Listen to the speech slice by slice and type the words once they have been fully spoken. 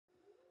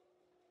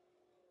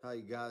Hi,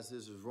 you guys.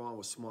 This is Ron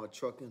with Smart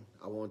Trucking.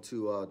 I want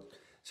to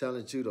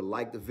challenge you to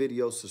like the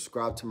video,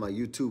 subscribe to my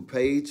YouTube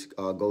page,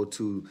 go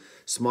to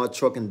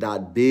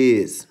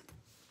smarttrucking.biz,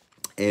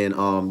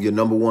 and your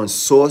number one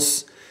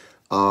source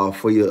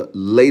for your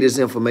latest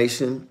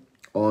information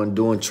on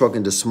doing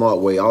trucking the smart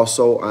way.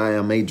 Also, I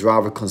am a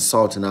driver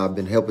consultant. I've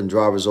been helping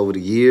drivers over the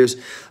years.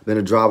 I've been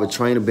a driver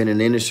trainer, been in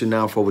the industry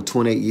now for over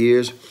 28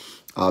 years.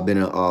 I've been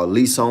a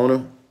lease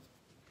owner,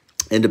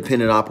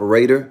 independent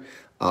operator.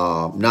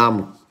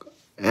 Now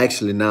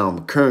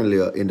I'm currently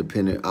an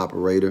independent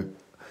operator.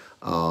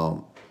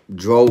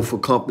 Drove for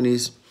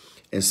companies,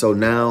 and so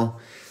now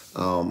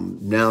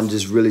I'm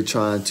just really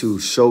trying to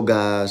show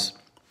guys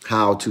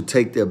how to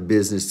take their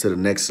business to the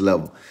next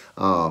level.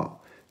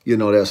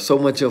 There's so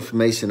much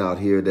information out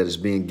here that is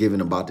being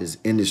given about this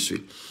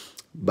industry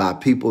by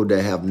people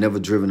that have never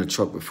driven a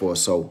truck before.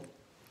 So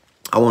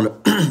I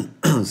want to,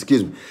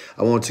 excuse me,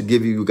 I want to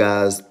give you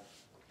guys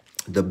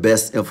the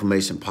best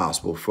information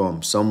possible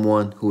from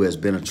someone who has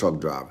been a truck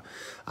driver.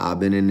 I've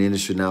been in the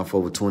industry now for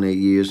over 28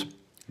 years.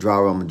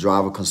 I'm a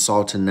driver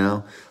consultant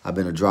now. I've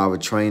been a driver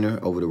trainer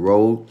over the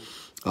road.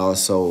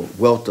 So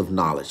wealth of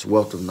knowledge.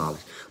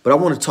 But I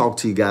want to talk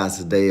to you guys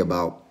today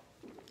about,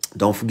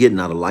 don't forget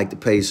now to like the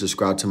page,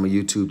 subscribe to my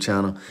YouTube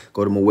channel,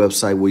 go to my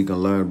website where you can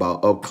learn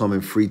about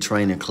upcoming free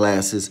training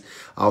classes.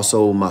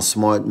 Also, my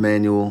Smart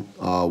Manual,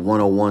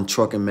 101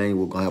 Trucking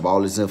Manual. We're going to have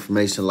all this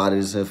information, a lot of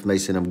this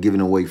information I'm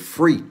giving away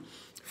free.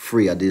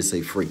 Free, I did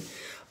say free,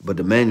 but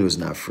the manual is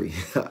not free.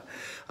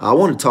 I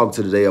want to talk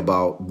today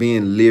about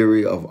being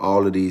leery of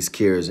all of these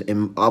carriers.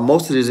 And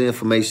most of this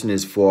information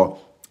is for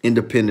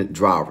independent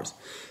drivers.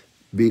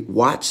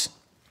 Watch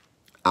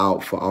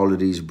out for all of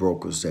these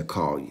brokers that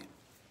call you.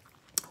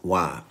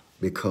 Why?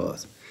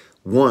 Because,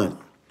 one,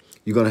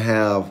 you're going to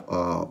have,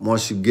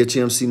 once you get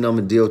your MC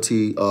number, DOT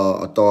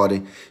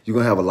authority, you're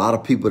going to have a lot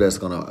of people that's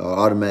going to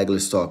automatically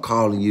start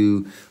calling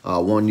you,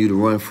 wanting you to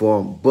run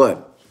for them.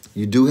 But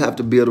you do have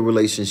to build a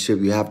relationship.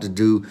 You have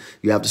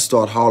to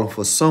start hauling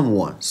for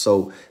someone.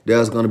 So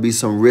there's going to be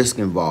some risk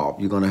involved.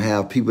 You're going to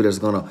have people that's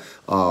going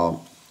to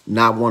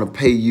not want to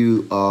pay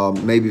you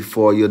maybe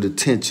for your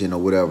detention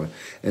or whatever.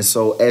 And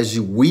so as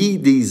you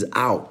weed these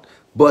out,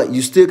 but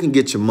you still can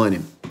get your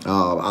money.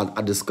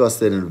 I discussed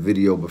that in a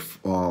video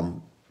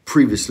before,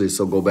 previously,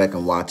 so go back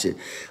and watch it.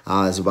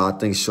 It's about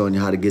things showing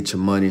you how to get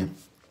your money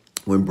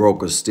when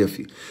brokers stiff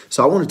you.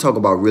 So I want to talk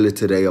about really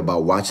today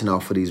about watching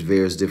out for these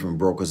various different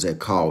brokers that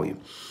call you.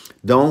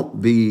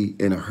 Don't be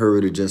in a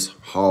hurry to just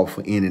haul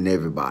for any and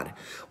everybody.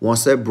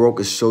 Once that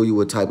broker show you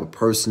what type of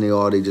person they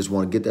are, they just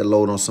want to get that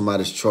load on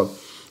somebody's truck.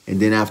 And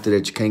then after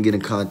that, you can't get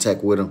in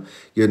contact with them,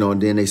 and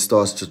then they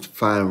start to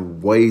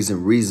find ways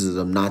and reasons of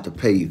them not to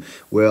pay you.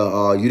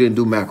 Well, you didn't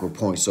do macro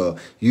points, or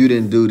you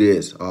didn't do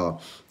this. I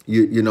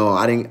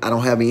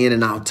don't have any in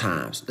and out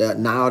times.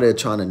 Now they're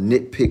trying to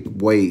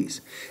nitpick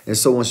ways. And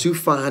so once you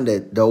find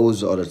that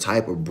those are the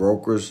type of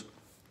brokers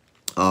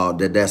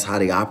that's how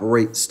they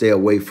operate, stay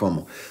away from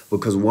them.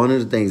 Because one of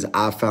the things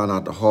I found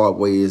out the hard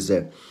way is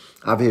that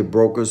I've had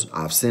brokers,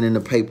 I've sent in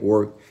the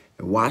paperwork,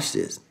 and watch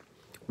this.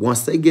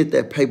 Once they get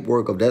that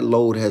paperwork of that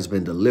load has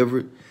been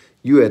delivered,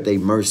 you're at their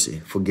mercy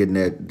for getting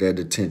their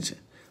detention.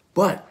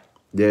 But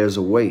there's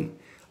a way.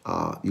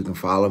 You can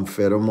file a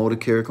federal motor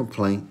carrier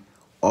complaint,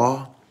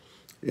 or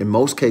in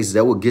most cases,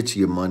 that will get you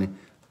your money.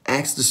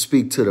 Ask to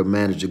speak to the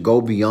manager. Go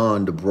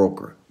beyond the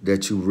broker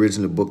that you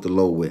originally booked the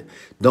load with.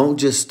 Don't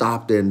just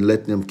stop there and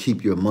let them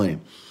keep your money.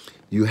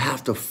 You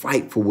have to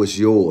fight for what's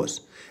yours.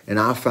 And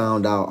I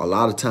found out a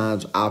lot of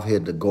times I've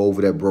had to go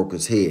over that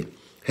broker's head.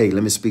 Hey,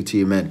 let me speak to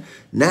your manager.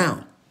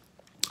 Now,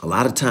 a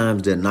lot of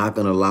times they're not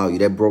going to allow you.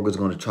 That broker's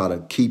going to try to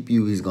keep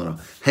you. He's going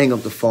to hang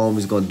up the phone.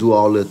 He's going to do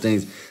all the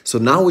things. So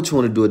now what you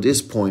want to do at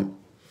this point,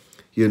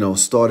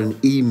 start an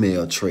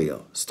email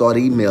trail. Start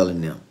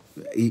emailing them.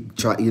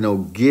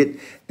 Get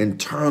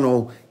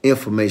internal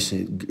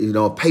information,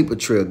 a paper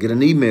trail, get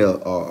an email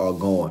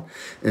going.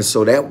 And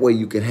so that way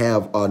you can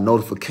have a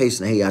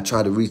notification. Hey, I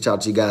try to reach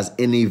out to you guys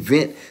in the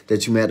event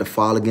that you may have to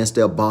file against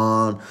their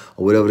bond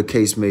or whatever the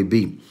case may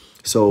be.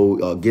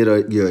 So get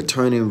your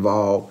attorney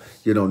involved.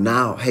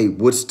 Now, hey,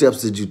 what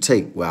steps did you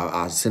take? Well,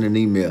 I sent an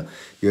email,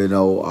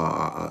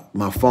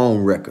 my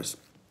phone records,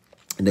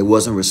 and they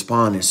wasn't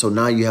responding. So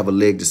now you have a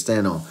leg to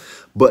stand on.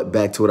 But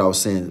back to what I was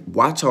saying,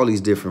 watch all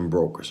these different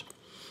brokers.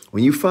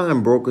 When you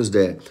find brokers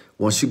that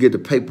once you get the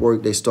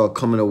paperwork, they start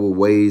coming up with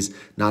ways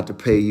not to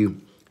pay you.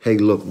 Hey,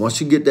 look,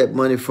 once you get that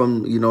money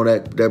from,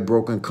 that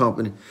broker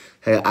company,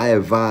 hey, I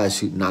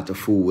advise you not to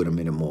fool with them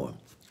anymore.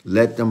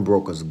 Let them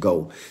brokers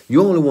go.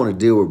 You only want to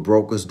deal with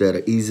brokers that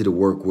are easy to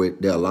work with.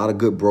 There are a lot of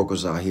good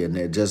brokers out here, and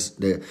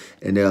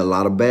there are a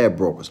lot of bad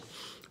brokers.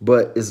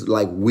 But it's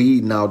like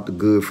weeding out the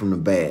good from the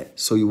bad.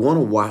 So you want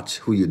to watch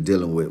who you're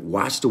dealing with.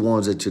 Watch the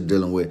ones that you're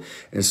dealing with.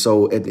 And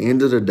so at the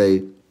end of the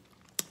day,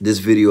 this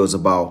video is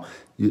about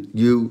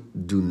you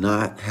do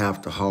not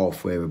have to haul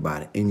for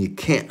everybody. And you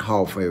can't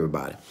haul for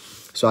everybody.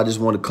 So I just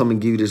want to come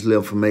and give you this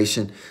little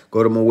information.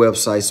 Go to my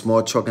website,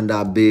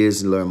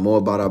 smarttrucking.biz, and learn more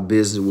about our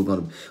business.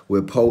 We're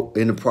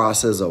in the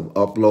process of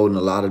uploading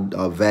a lot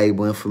of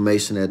valuable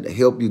information that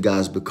help you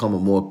guys become a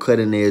more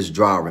cutting edge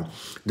driver.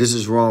 This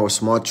is Ron with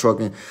Smart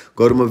Trucking.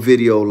 Go to my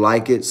video,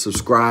 like it,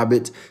 subscribe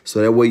it,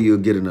 so that way you'll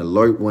get an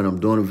alert when I'm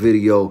doing a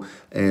video,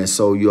 and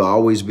so you'll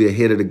always be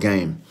ahead of the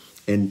game.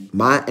 And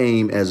my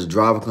aim as a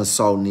driver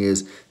consultant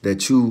is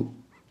that you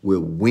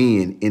will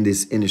win in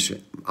this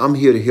industry. I'm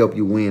here to help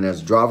you win.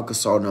 As a driver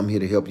consultant, I'm here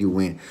to help you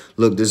win.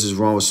 Look, this is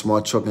Ron with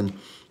Smart Trucking.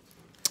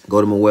 Go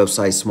to my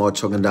website,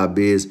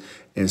 smarttrucking.biz.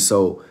 And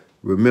so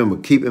remember,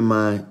 keep in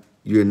mind,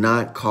 you're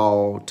not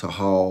called to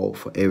haul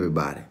for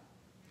everybody.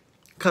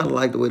 Kind of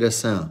like the way that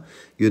sounds.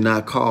 You're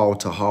not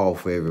called to haul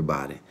for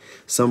everybody.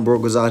 Some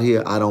brokers out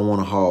here, I don't want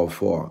to haul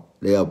for.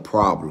 They're a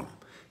problem.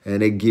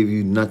 And they give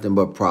you nothing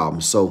but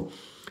problems. So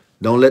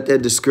don't let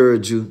that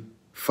discourage you.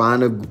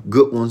 Find the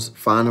good ones,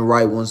 find the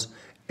right ones,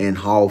 and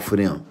haul for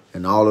them.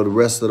 And all of the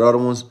rest of the other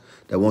ones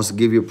that wants to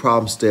give you a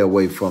problem, stay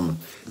away from them.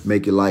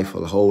 Make your life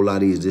a whole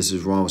lot easier. This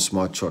is Ron with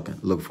Smart Trucking.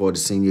 Look forward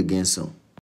to seeing you again soon.